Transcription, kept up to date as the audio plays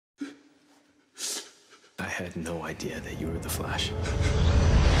had no idea that you were the Flash.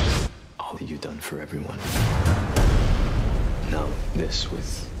 All that you've done for everyone. Now, this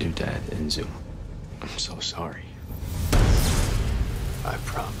with your dad and Zoom. I'm so sorry. I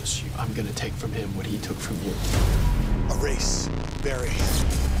promise you, I'm gonna take from him what he took from you. A race, Barry,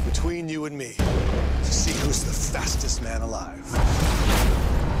 between you and me, to see who's the fastest man alive.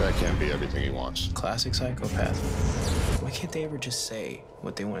 That can't be everything he wants. Classic psychopath. Why can't they ever just say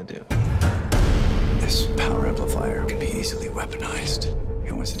what they want to do? This power amplifier can be easily weaponized.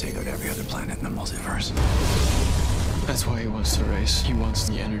 He wants to take out every other planet in the multiverse. That's why he wants to race. He wants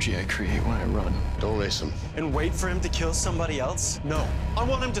the energy I create when I run. Don't race him. And wait for him to kill somebody else? No. I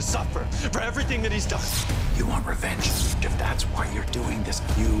want him to suffer for everything that he's done. You want revenge. If that's why you're doing this,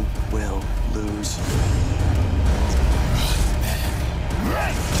 you will lose.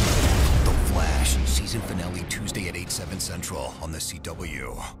 The Flash, season finale Tuesday at 8/7 Central on the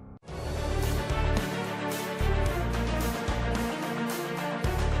CW.